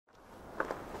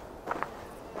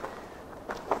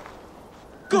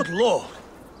Good lord!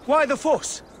 Why the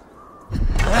fuss?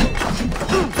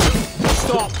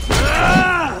 Stop!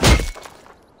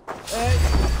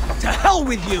 To hell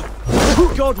with you!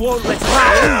 God won't let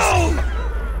us lose!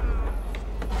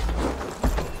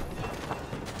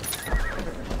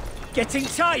 Getting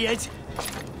tired?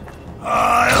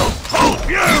 I'll help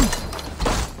you!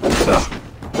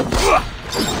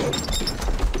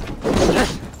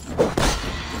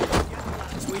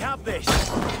 We have this.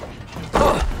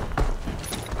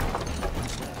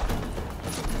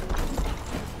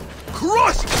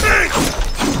 Crush it!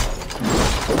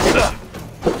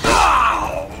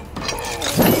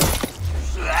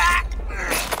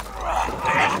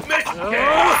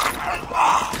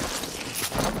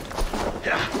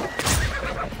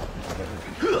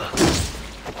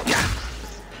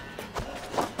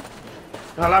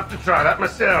 I'll have to try that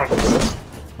myself.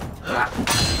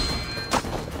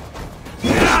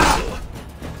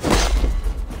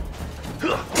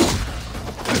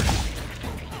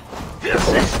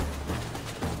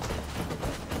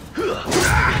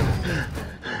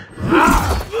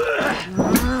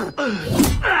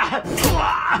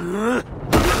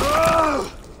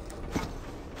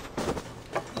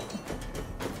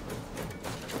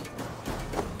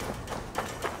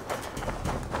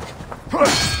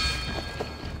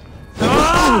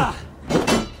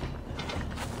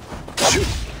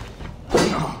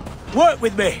 Work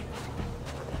with me!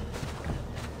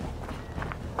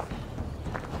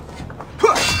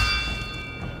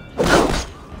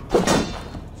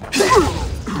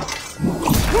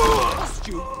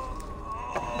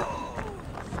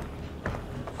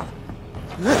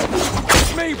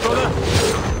 It's me, brother!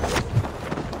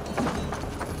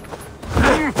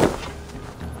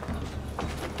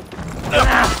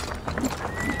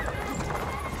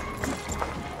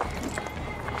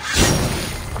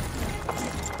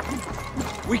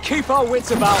 We keep our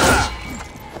wits about us.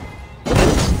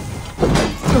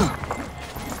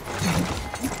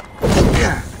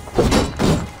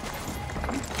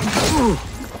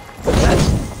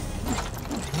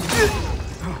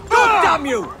 God damn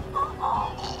you!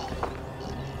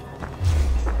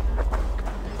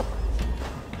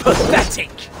 Pathetic!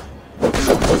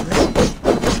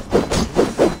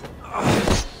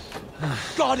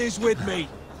 God is with me!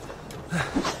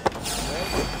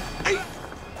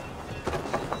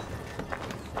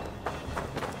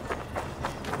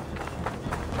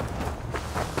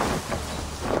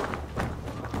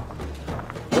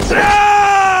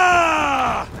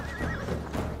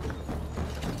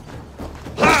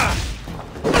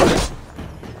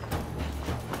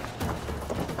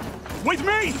 With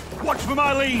me! Watch for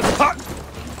my lead!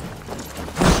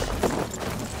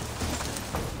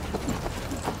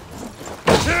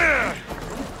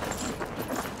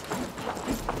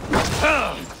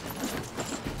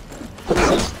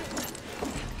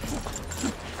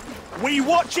 We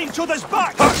watch each other's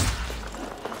back!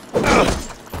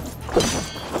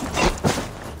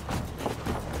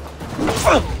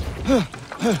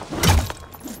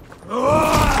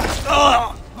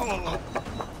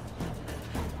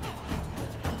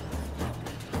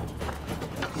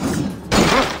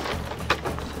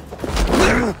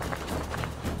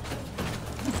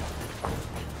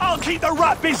 I'll keep the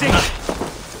rat busy!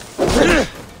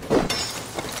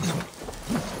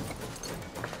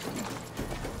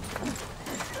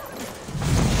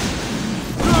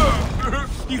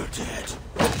 You're dead!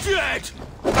 Dead!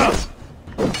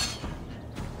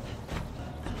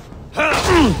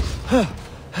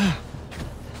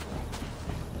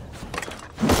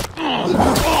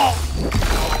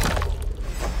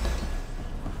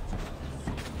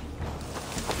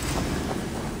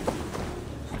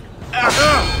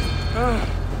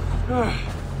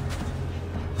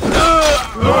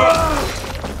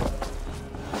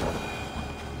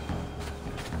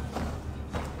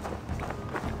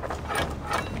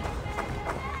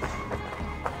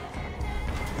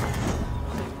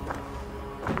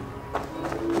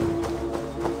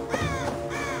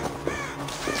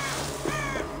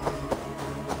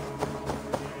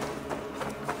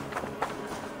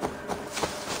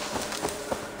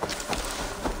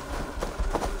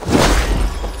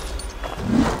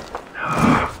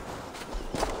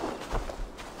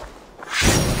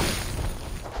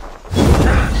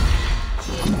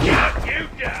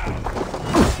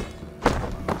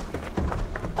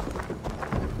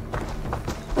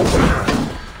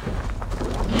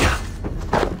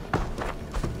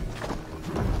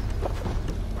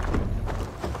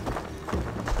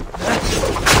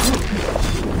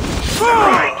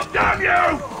 Right, damn you!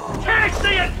 Catch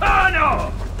the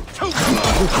Eternal! Too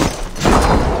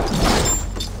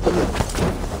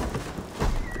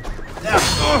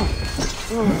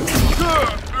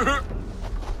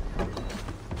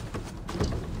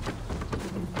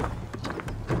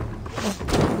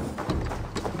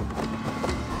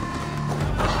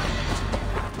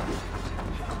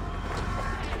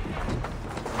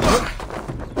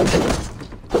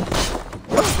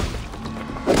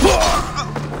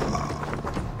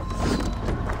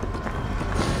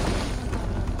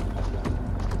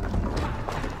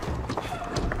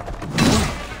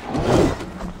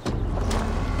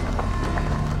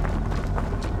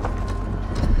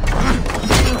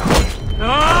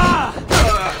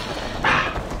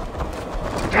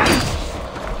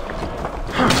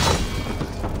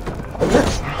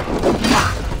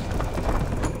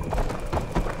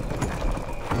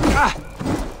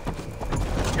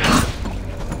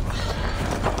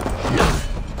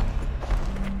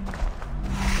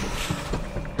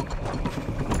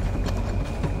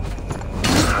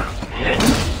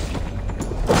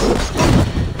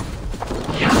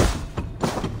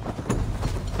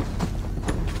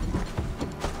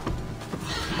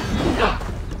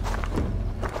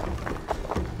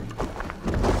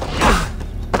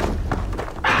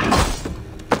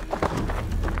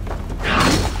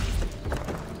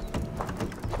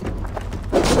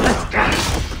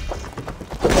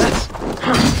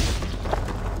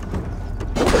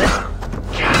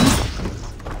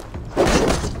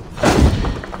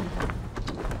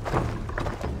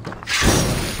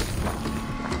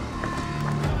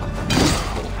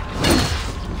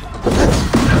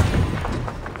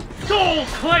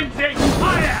Cleansing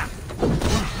fire!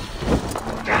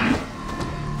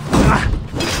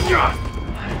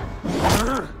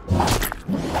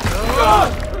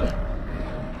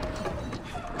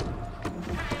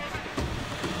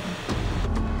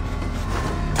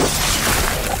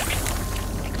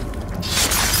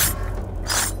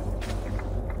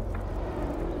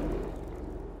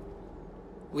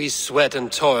 We sweat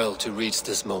and toil to reach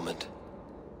this moment.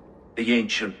 The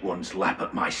Ancient Ones lap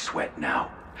at my sweat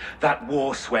now. That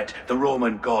war sweat the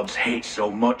Roman gods hate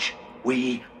so much,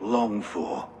 we long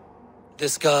for.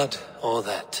 This god, or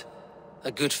that.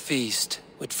 A good feast,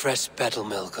 with fresh battle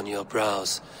milk on your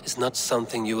brows, is not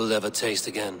something you will ever taste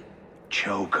again.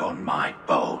 Choke on my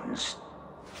bones.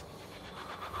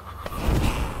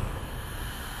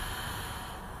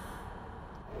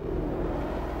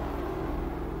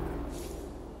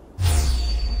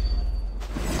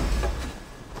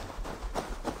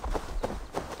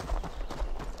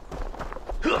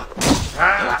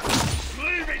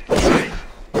 Leave it to me!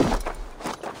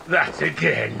 That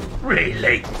again,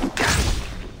 really?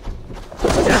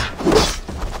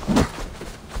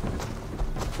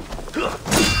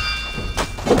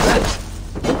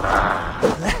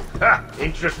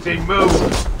 Interesting move.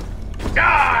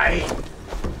 Die!